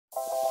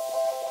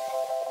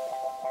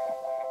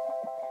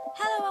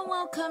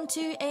welcome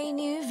to a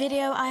new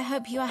video. I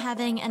hope you are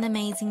having an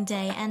amazing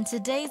day, and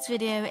today's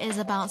video is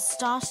about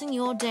starting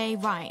your day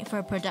right for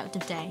a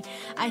productive day.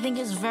 I think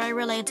it's very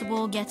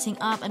relatable.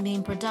 Getting up and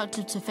being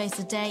productive to face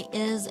the day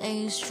is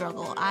a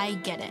struggle. I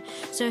get it.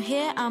 So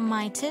here are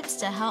my tips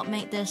to help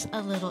make this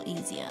a little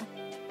easier.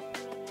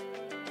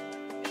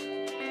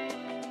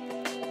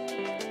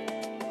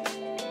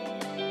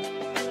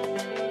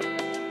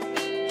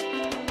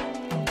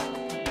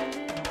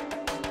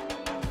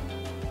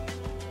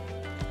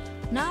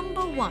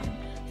 Number 1.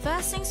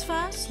 First things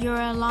first, your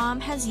alarm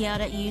has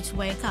yelled at you to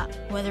wake up.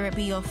 Whether it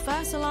be your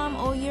first alarm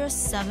or your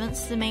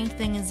 7th, the main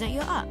thing is that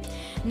you're up.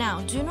 Now,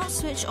 do not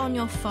switch on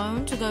your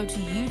phone to go to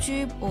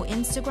YouTube or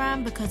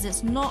Instagram because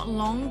it's not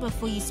long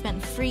before you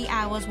spend 3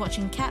 hours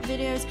watching cat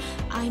videos.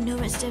 I know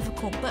it's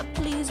difficult, but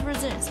please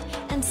resist.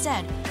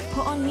 Instead,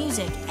 put on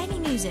music, any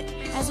music,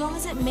 as long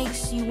as it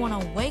makes you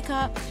want to wake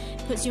up,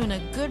 puts you in a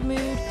good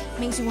mood,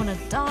 makes you want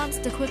to dance.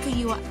 The quicker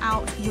you are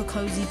out your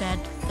cozy bed,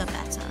 the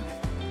better.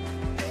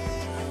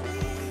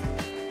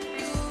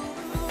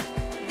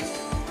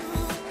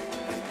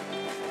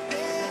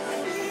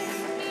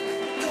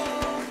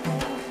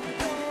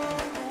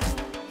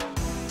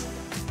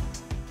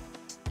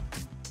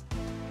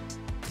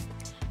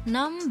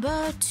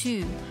 Number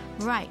 2.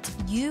 Right,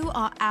 you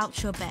are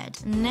out your bed.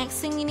 Next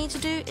thing you need to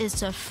do is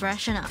to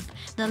freshen up.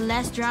 The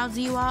less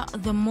drowsy you are,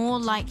 the more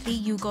likely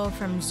you go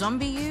from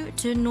zombie you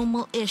to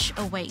normal-ish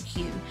awake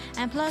you.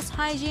 And plus,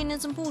 hygiene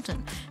is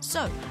important.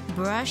 So,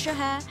 brush your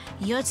hair,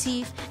 your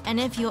teeth, and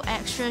if you're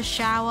extra,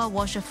 shower,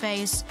 wash your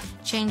face,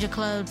 change your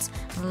clothes,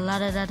 la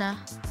da da da.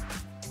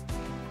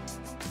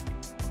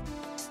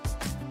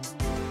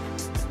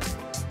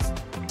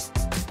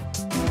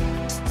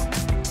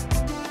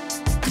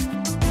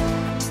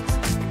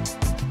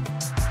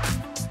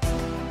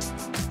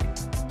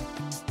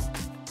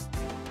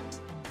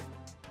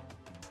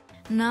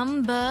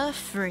 Number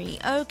 3.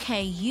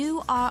 Okay,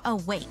 you are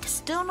awake.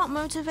 Still not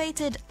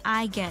motivated?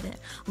 I get it.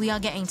 We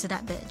are getting to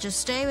that bit. Just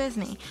stay with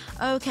me.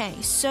 Okay,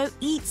 so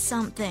eat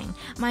something.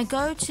 My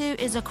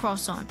go-to is a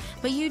croissant,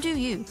 but you do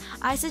you.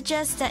 I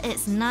suggest that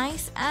it's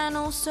nice and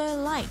also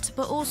light,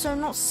 but also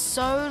not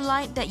so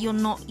light that you're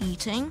not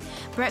eating.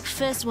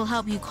 Breakfast will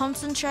help you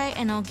concentrate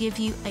and it'll give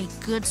you a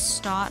good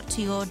start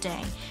to your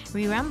day.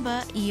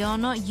 Remember, you're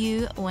not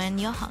you when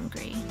you're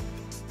hungry.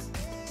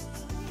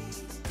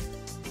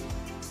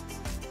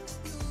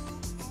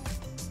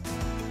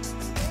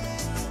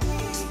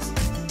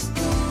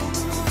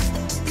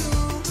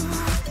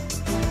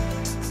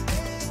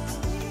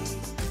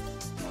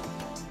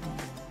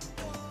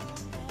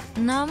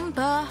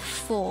 Number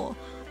 4.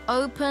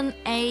 Open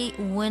a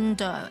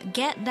window.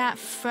 Get that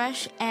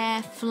fresh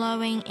air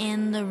flowing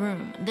in the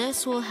room.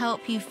 This will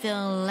help you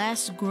feel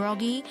less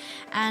groggy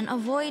and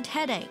avoid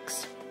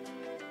headaches.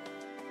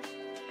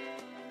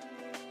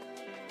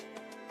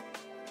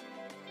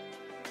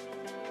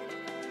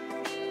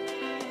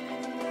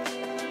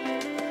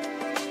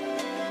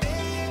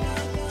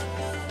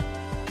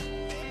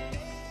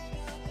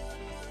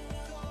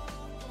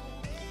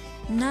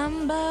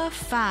 Number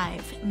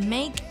 5.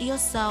 Make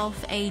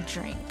yourself a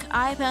drink.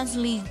 I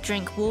personally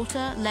drink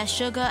water, less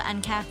sugar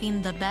and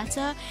caffeine the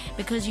better,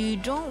 because you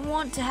don't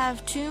want to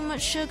have too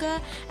much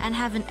sugar and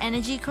have an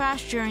energy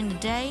crash during the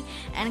day,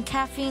 and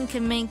caffeine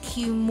can make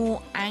you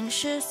more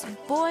anxious.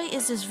 Boy,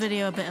 is this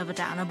video a bit of a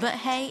downer, but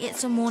hey,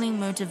 it's a morning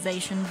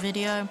motivation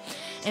video.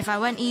 If I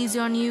went easy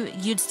on you,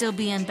 you'd still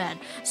be in bed,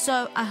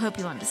 so I hope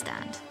you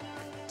understand.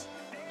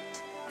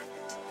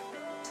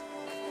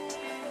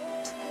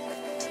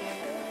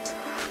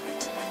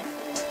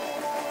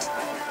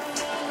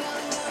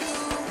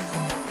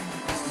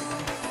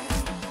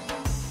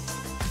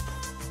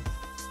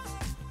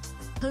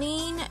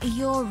 Clean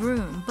your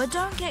room, but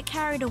don't get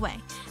carried away.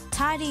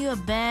 Tidy your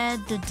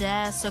bed, the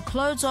desk, the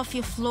clothes off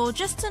your floor,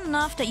 just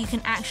enough that you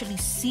can actually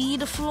see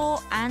the floor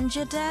and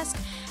your desk,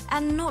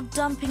 and not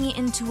dumping it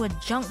into a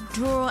junk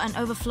drawer and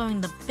overflowing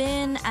the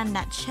bin and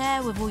that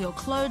chair with all your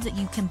clothes that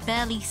you can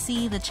barely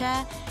see the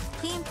chair.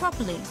 Clean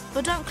properly,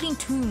 but don't clean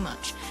too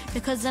much,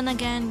 because then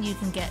again you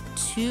can get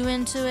too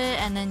into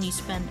it and then you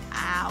spend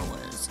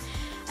hours.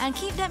 And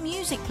keep that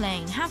music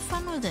playing, have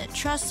fun with it.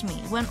 Trust me,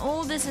 when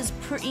all this is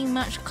pretty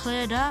much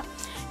cleared up,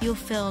 you'll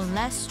feel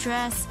less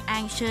stressed,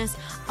 anxious,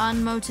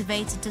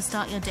 unmotivated to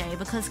start your day,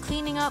 because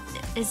cleaning up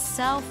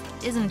itself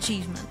is an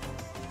achievement.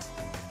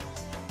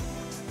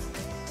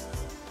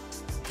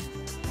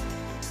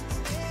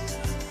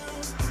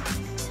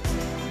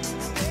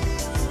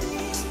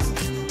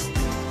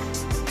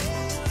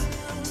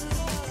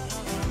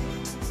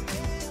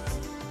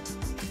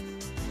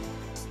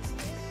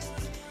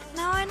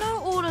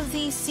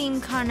 These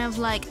seem kind of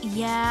like,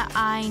 yeah,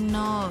 I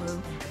know,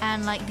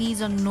 and like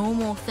these are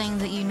normal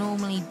things that you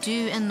normally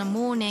do in the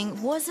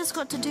morning. What's this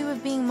got to do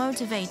with being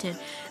motivated?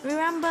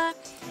 Remember,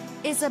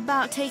 it's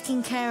about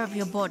taking care of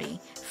your body,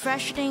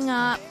 freshening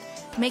up,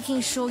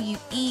 making sure you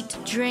eat,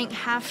 drink,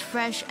 have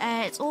fresh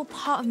air. It's all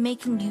part of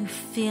making you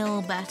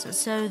feel better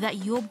so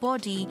that your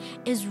body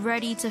is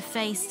ready to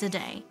face the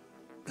day.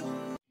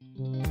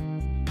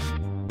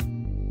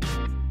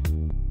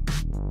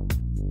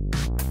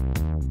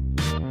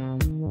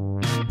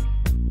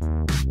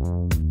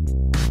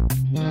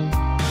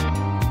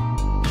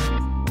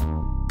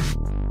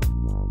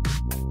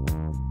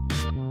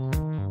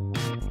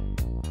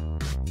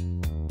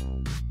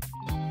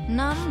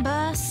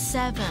 Number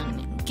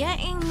 7,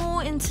 getting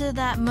more into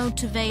that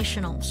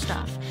motivational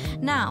stuff.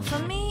 Now, for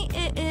me,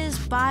 it is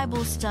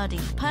Bible study.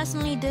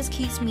 Personally, this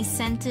keeps me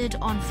centered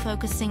on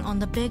focusing on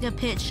the bigger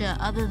picture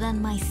other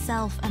than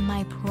myself and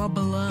my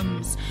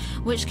problems,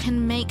 which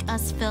can make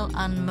us feel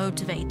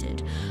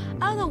unmotivated.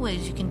 Other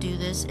ways you can do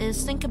this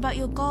is think about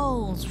your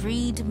goals,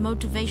 read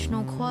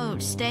motivational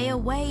quotes, stay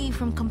away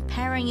from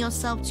comparing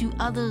yourself to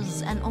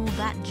others and all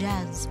that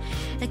jazz.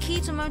 The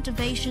key to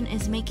motivation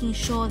is making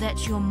sure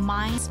that your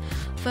mind's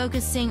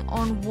focusing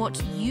on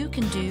what you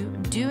can do,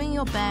 doing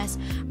your best,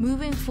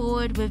 moving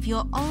forward with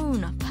your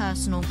own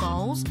personal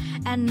goals,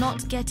 and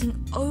not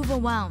getting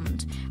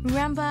overwhelmed.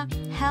 Remember,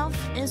 health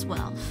is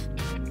wealth.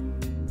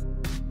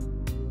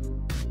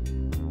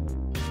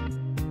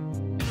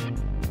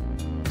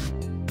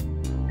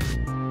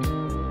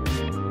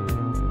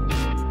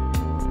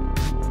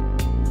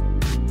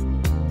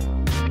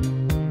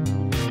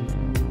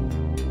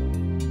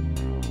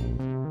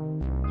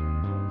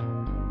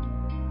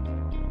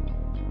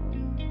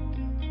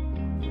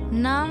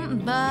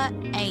 Number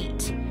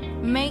 8,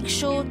 make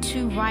sure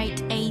to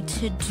write a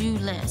to-do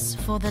list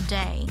for the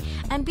day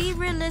and be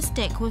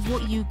realistic with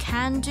what you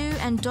can do,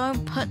 and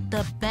don't put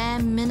the bare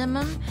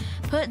minimum.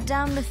 Put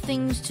down the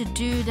things to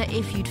do that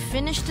if you'd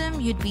finish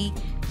them, you'd be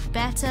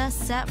better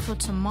set for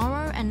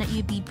tomorrow and that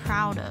you'd be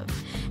proud of.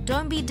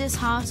 Don't be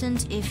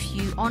disheartened if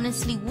you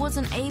honestly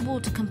wasn't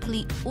able to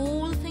complete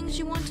all the things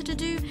you wanted to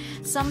do.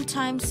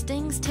 Sometimes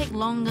things take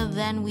longer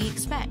than we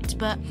expect,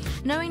 but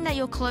knowing that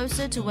you're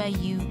closer to where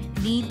you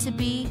need to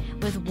be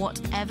with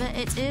whatever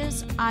it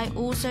is, I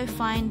also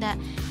find that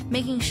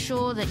making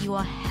sure that you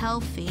are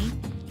healthy,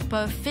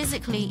 both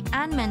physically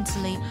and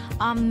mentally,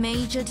 are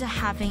major to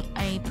having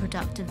a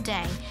productive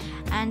day.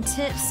 And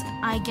tips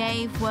I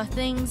gave were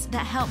things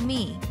that help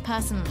me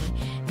personally.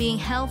 Being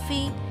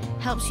healthy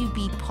helps you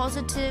be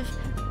positive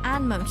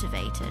and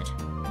motivated.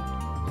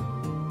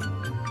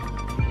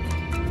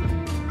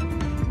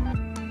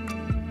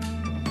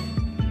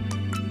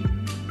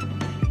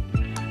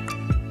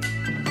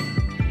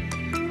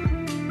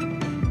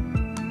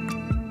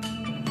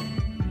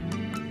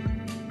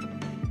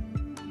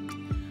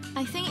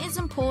 I think it's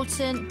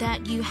important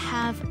that you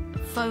have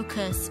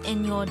focus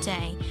in your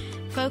day.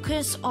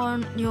 Focus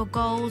on your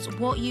goals,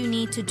 what you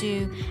need to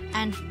do,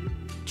 and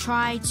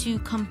try to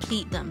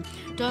complete them.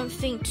 Don't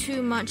think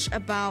too much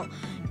about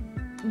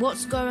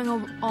what's going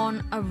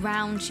on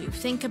around you.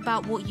 Think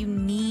about what you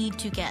need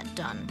to get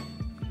done.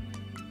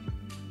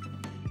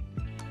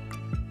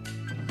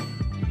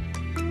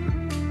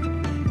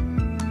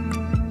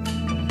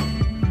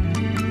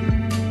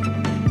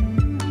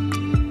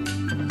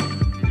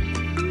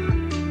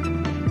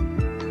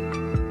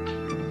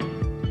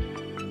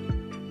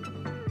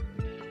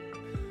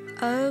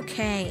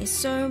 Okay,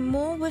 so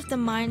more with the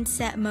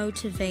mindset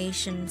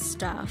motivation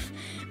stuff.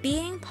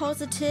 Being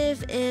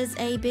positive is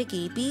a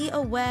biggie. Be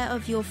aware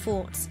of your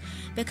thoughts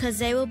because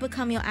they will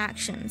become your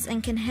actions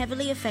and can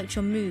heavily affect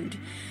your mood.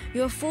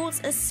 Your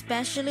thoughts,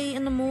 especially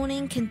in the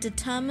morning, can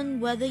determine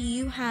whether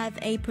you have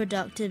a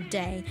productive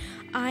day.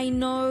 I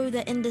know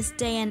that in this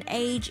day and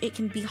age it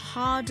can be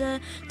harder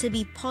to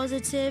be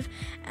positive,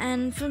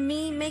 and for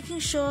me, making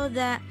sure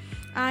that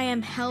I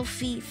am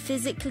healthy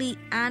physically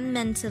and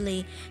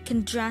mentally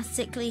can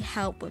drastically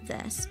help with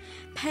this.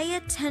 Pay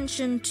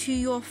attention to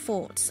your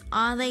thoughts.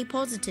 Are they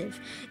positive?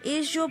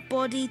 Is your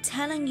body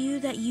telling you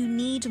that you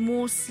need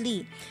more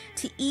sleep,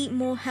 to eat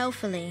more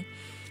healthily?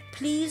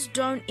 Please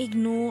don't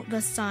ignore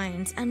the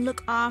signs and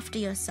look after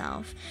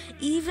yourself.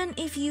 Even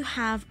if you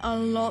have a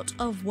lot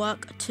of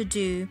work to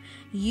do,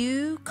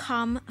 you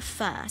come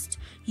first.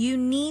 You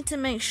need to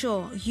make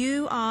sure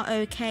you are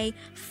okay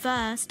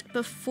first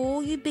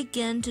before you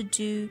begin to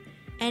do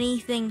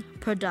anything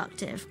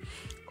productive.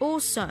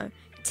 Also,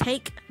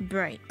 take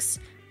breaks,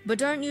 but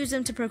don't use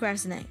them to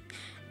procrastinate.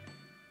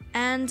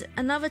 And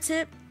another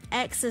tip,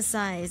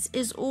 exercise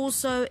is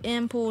also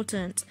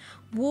important.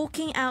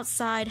 Walking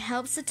outside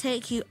helps to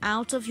take you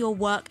out of your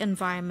work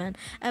environment,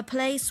 a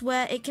place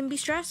where it can be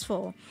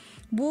stressful.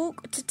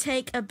 Walk to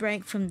take a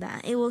break from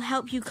that. It will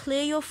help you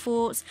clear your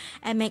thoughts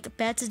and make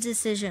better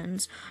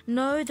decisions.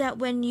 Know that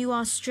when you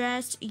are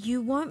stressed,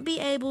 you won't be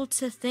able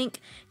to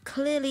think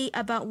clearly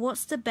about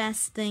what's the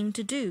best thing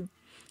to do.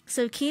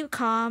 So keep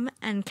calm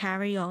and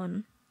carry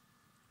on.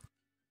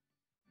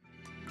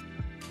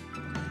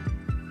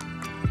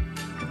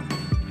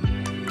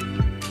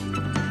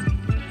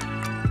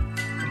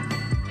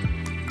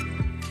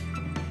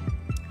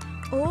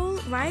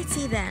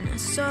 Alrighty then,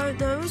 so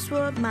those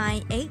were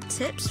my 8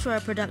 tips for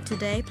a productive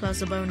day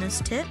plus a bonus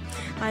tip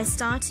by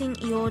starting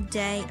your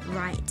day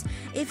right.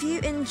 If you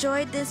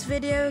enjoyed this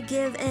video,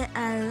 give it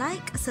a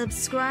like,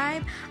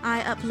 subscribe. I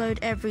upload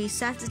every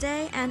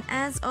Saturday, and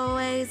as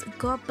always,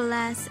 God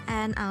bless,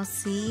 and I'll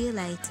see you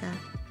later.